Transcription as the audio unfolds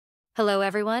Hello,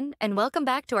 everyone, and welcome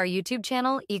back to our YouTube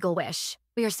channel, Eagle Wish.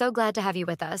 We are so glad to have you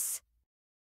with us.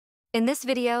 In this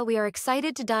video, we are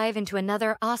excited to dive into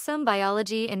another awesome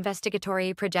biology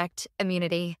investigatory project,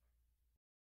 Immunity.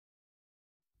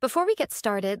 Before we get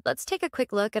started, let's take a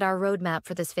quick look at our roadmap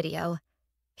for this video.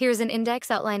 Here's an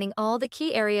index outlining all the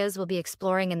key areas we'll be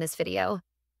exploring in this video.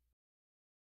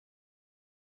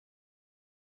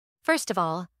 First of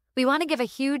all, we want to give a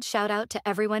huge shout out to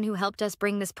everyone who helped us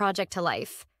bring this project to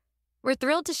life. We're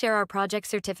thrilled to share our project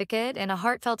certificate and a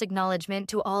heartfelt acknowledgement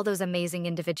to all those amazing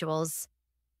individuals.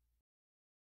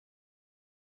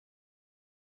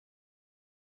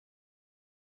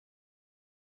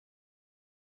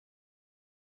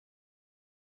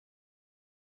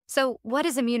 So, what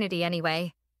is immunity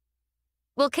anyway?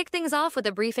 We'll kick things off with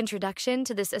a brief introduction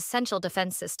to this essential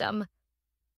defense system.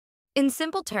 In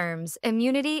simple terms,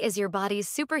 immunity is your body's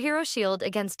superhero shield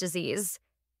against disease.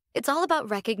 It's all about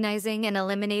recognizing and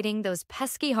eliminating those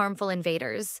pesky, harmful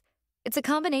invaders. It's a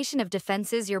combination of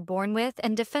defenses you're born with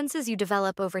and defenses you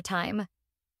develop over time.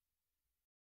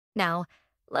 Now,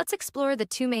 let's explore the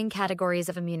two main categories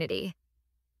of immunity.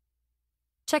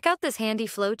 Check out this handy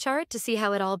flowchart to see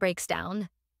how it all breaks down.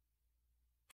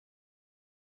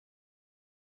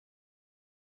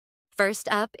 First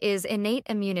up is innate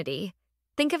immunity.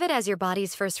 Think of it as your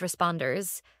body's first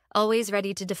responders, always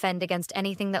ready to defend against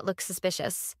anything that looks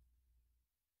suspicious.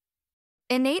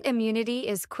 Innate immunity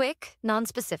is quick,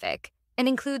 nonspecific, and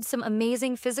includes some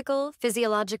amazing physical,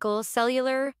 physiological,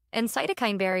 cellular, and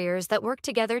cytokine barriers that work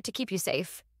together to keep you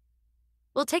safe.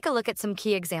 We'll take a look at some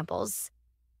key examples.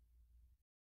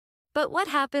 But what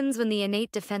happens when the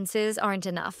innate defenses aren't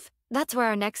enough? That's where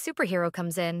our next superhero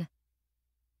comes in.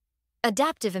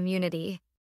 Adaptive immunity.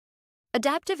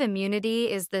 Adaptive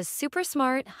immunity is the super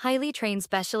smart, highly trained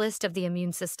specialist of the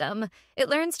immune system. It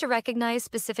learns to recognize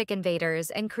specific invaders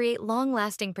and create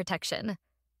long-lasting protection.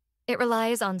 It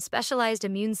relies on specialized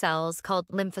immune cells called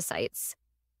lymphocytes,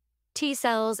 T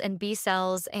cells and B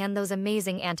cells, and those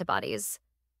amazing antibodies.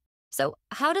 So,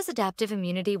 how does adaptive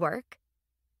immunity work?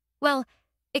 Well,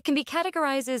 it can be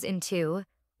categorized in two,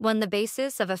 one the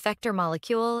basis of effector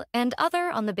molecule and other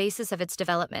on the basis of its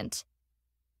development.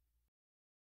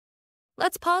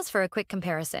 Let's pause for a quick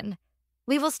comparison.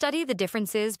 We will study the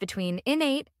differences between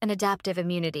innate and adaptive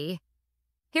immunity.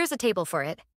 Here's a table for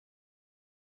it.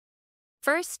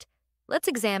 First, let's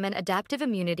examine adaptive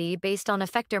immunity based on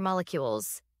effector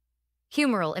molecules.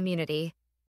 Humoral immunity.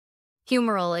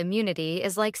 Humoral immunity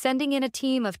is like sending in a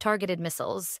team of targeted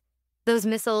missiles. Those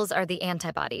missiles are the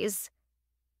antibodies.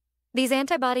 These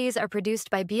antibodies are produced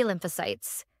by B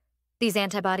lymphocytes. These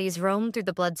antibodies roam through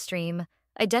the bloodstream,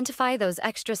 identify those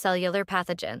extracellular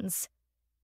pathogens.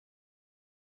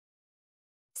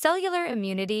 Cellular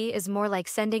immunity is more like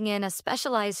sending in a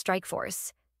specialized strike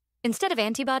force. Instead of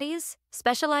antibodies,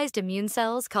 specialized immune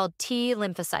cells called T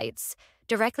lymphocytes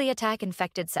directly attack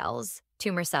infected cells,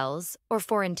 tumor cells, or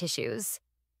foreign tissues.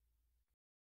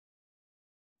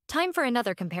 Time for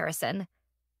another comparison.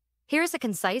 Here's a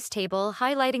concise table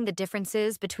highlighting the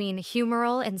differences between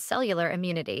humoral and cellular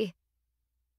immunity.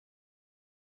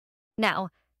 Now,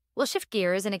 we'll shift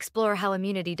gears and explore how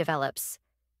immunity develops.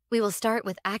 We will start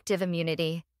with active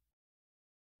immunity.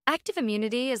 Active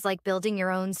immunity is like building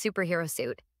your own superhero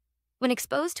suit. When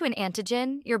exposed to an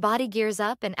antigen, your body gears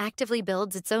up and actively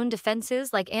builds its own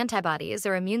defenses like antibodies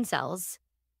or immune cells.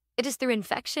 It is through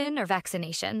infection or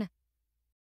vaccination.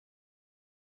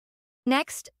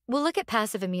 Next, we'll look at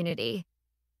passive immunity.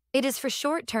 It is for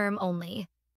short-term only.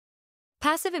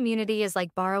 Passive immunity is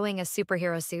like borrowing a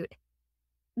superhero suit.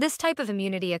 This type of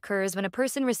immunity occurs when a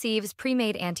person receives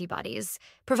pre-made antibodies,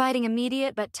 providing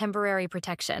immediate but temporary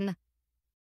protection.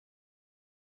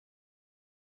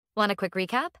 Want a quick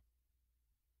recap?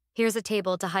 Here's a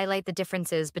table to highlight the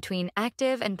differences between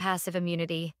active and passive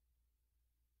immunity.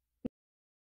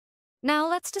 Now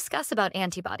let's discuss about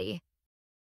antibody.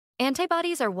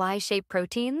 Antibodies are Y-shaped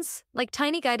proteins, like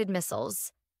tiny guided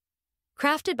missiles,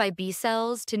 crafted by B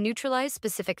cells to neutralize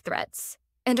specific threats,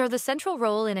 and are the central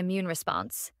role in immune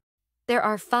response. There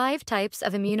are 5 types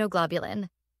of immunoglobulin: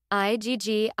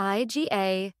 IgG,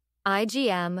 IgA,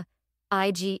 IgM,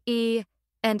 IgE,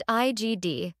 and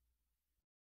IgD.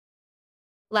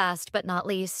 Last but not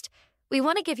least, we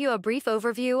want to give you a brief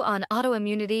overview on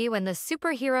autoimmunity when the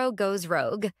superhero goes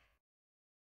rogue.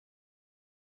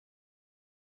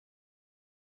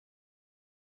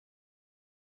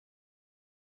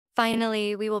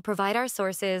 Finally, we will provide our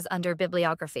sources under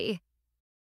bibliography.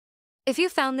 If you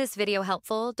found this video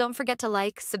helpful, don't forget to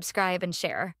like, subscribe, and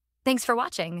share. Thanks for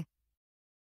watching.